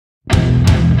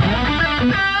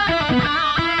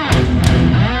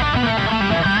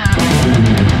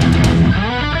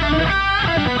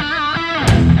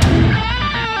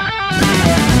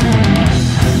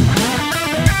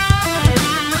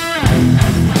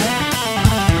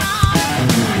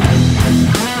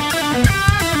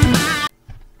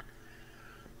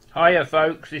Hiya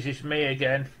folks, this is me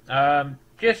again.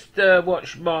 Just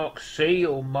watched Mark C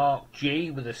or Mark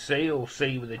G with a C or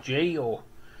C with a G or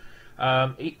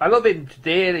I love him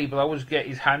dearly, but I always get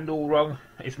his handle wrong.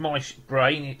 It's my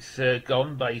brain, it's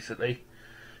gone basically.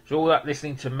 So all that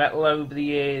listening to metal over the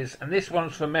years, and this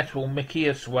one's for Metal Mickey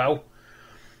as well.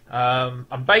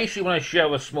 I'm basically want to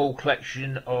show a small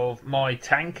collection of my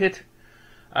Tankard,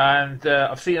 and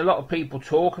I've seen a lot of people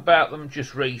talk about them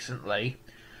just recently.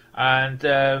 And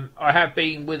I have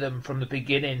been with them from the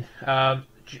beginning.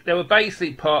 They were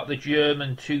basically part of the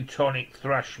German Teutonic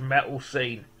thrash metal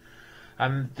scene,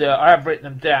 and I have written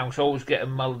them down, so I always get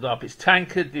them muddled up. It's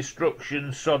Tankard,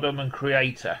 Destruction, Sodom and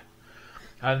Creator,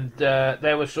 and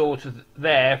they were sort of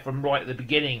there from right at the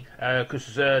beginning, because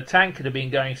Tankard have been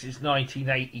going since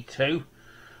 1982.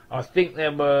 I think they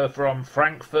were from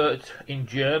Frankfurt in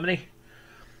Germany.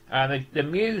 And the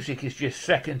music is just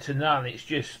second to none. It's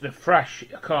just the thrash,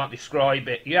 I can't describe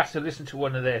it. You have to listen to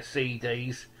one of their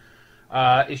CDs.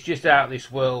 It's just out of this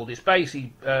world. It's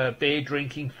basically beer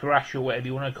drinking thrash or whatever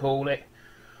you want to call it.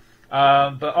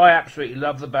 But I absolutely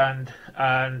love the band.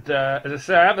 And as I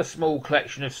say, I have a small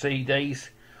collection of CDs.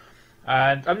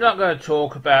 And I'm not going to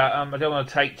talk about them. I don't want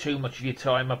to take too much of your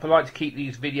time up. I like to keep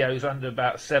these videos under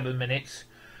about 7 minutes,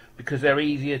 because they're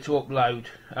easier to upload,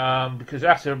 because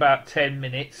after about 10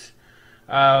 minutes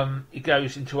it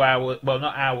goes into hours, well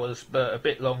not hours but a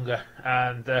bit longer,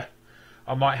 and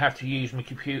I might have to use my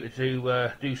computer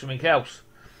to do something else.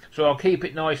 So I'll keep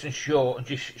it nice and short and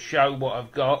just show what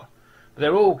I've got. But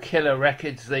they're all killer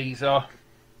records, these are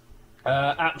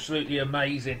absolutely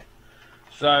amazing.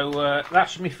 So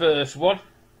that's my first one.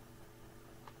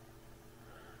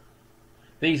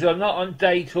 These are not on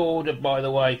date order, by the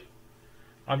way.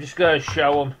 I'm just going to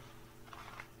show them.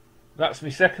 That's my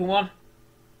second one.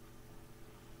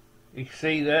 You can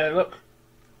see there, look.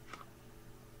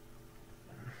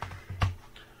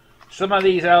 Some of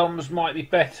these albums might be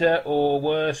better or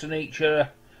worse than each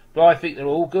other, but I think they're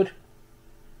all good.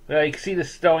 There you can see the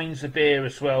steins of beer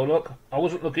as well, look. I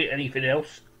wasn't looking at anything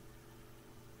else.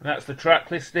 And that's the track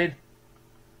listing.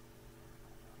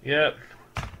 Yep.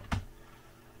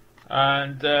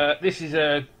 And this is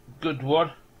a good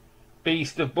one.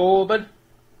 Beast of Bourbon.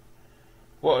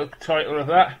 What a title of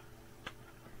that.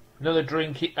 Another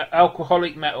drink,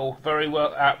 alcoholic metal, very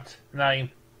well apt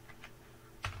name.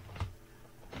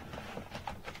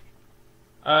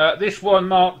 This one,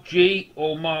 Mark G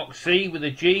or Mark C with a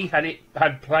G,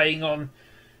 had playing on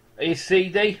his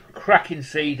CD, cracking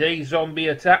CD, Zombie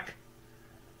Attack.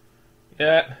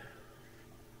 Yeah.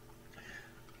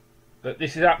 But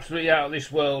this is absolutely out of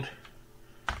this world.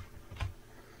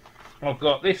 I've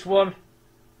got this one,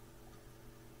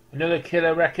 another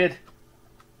killer record.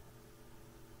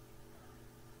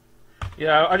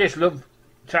 Yeah, I just love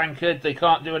Tankard. They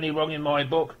can't do any wrong in my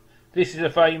book. This is a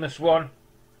famous one.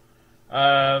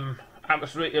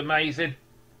 Absolutely amazing.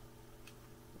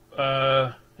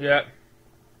 Yeah. Then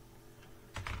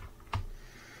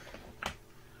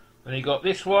you got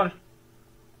this one.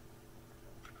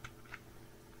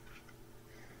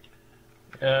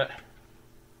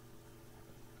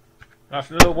 That's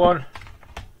another one.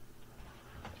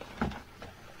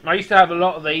 I used to have a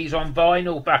lot of these on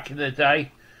vinyl back in the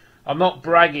day. I'm not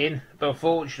bragging, but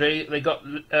unfortunately they got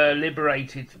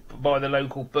liberated by the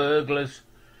local burglars,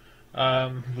 which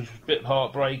was a bit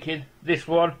heartbreaking. This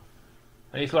one,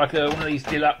 it's like one of these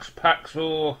deluxe packs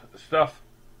or stuff.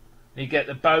 You get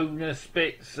the bonus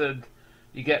bits, and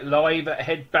you get live at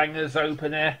Headbangers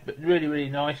open air, but really, really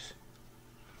nice.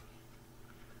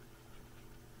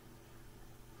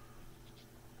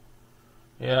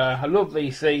 Yeah, I love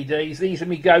these CDs. These are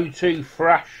my go-to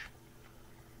thrash.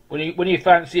 When you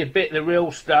fancy a bit of the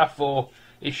real stuff, or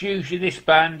it's usually this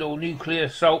band or Nuclear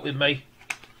Assault with me.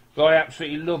 But I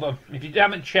absolutely love them. If you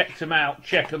haven't checked them out,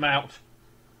 check them out.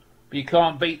 But you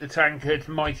can't beat the Tankard,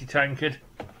 mighty Tankard.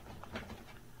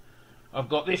 I've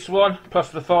got this one,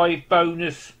 plus the 5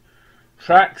 bonus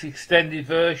tracks, extended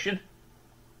version.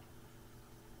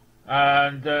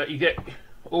 And you get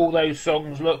all those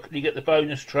songs, look, you get the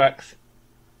bonus tracks.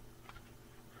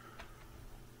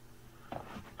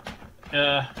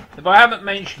 If I haven't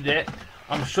mentioned it,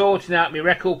 I'm sorting out my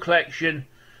record collection,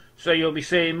 so you'll be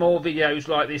seeing more videos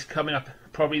like this coming up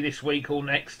probably this week or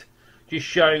next, just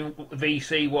showing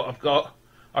VC what I've got.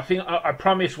 I think I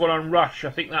promised one on Rush. I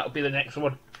think that'll be the next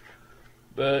one.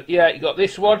 But yeah, you got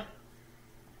this one,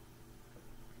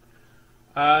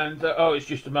 and oh, it's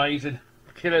just amazing,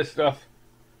 killer stuff,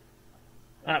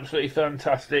 absolutely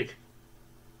fantastic.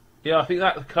 Yeah, I think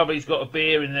that cover's got a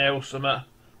beer in there or something.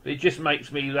 But it just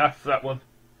makes me laugh, that one.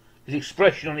 His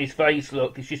expression on his face,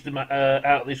 look, it's just out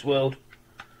of this world.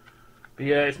 But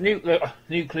yeah, it's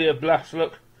nuclear blast.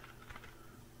 Look,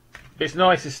 it's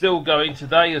nice. It's still going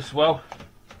today as well.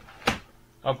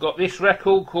 I've got this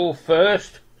record called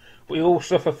First. We all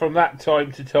suffer from that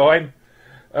time to time.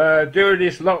 During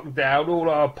this lockdown, all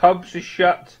our pubs are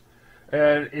shut.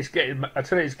 It's getting. I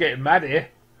tell you, it's getting mad here.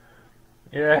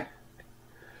 Yeah.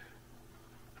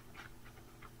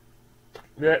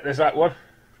 Yeah, there's that one.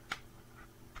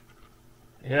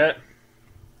 Yeah.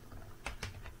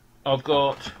 I've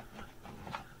got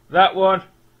that one,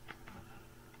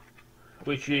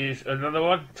 which is another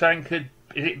one. Tankard,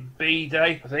 is it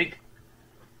B-Day, I think?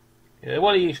 Yeah,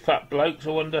 one of these fat blokes, I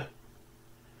wonder.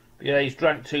 Yeah, he's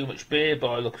drank too much beer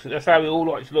by looks. That's how we all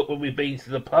like to look when we've been to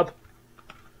the pub.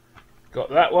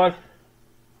 Got that one.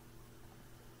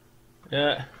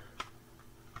 Yeah.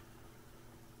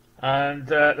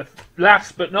 And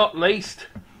last but not least,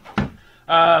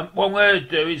 what I'm going to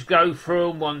do is go through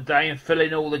them one day and fill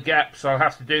in all the gaps. I'll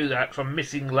have to do that because I'm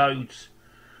missing loads.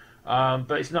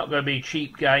 But it's not going to be a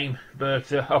cheap game,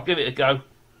 but I'll give it a go.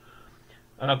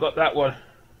 And I've got that one.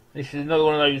 This is another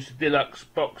one of those deluxe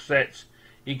box sets.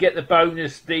 You get the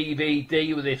bonus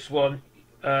DVD with this one.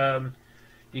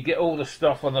 You get all the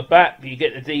stuff on the back, but you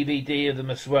get the DVD of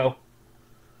them as well.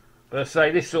 But I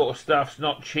say this sort of stuff's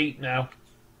not cheap now.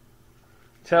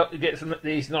 You get some of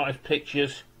these nice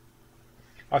pictures.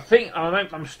 I think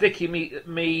I'm sticking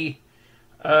me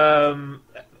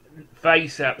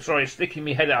face out. Sorry, sticking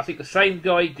me head out. I think the same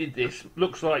guy did this.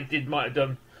 Looks like might have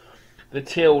done the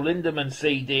Till Lindemann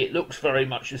CD. It looks very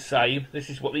much the same. This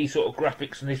is what these sort of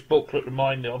graphics in this booklet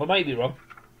remind me of. I may be wrong.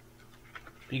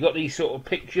 But you got these sort of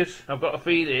pictures. I've got a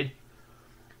feeling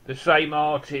the same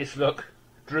artist, look,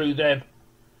 drew them.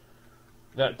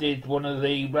 That did one of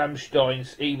the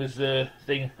Rammstein's He Was the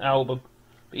Thing album.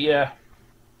 But yeah.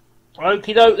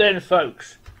 Okie doke then,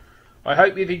 folks. I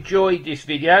hope you've enjoyed this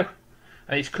video.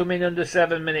 And it's coming under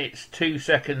 7 minutes, 2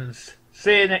 seconds.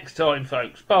 See you next time,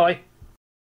 folks. Bye.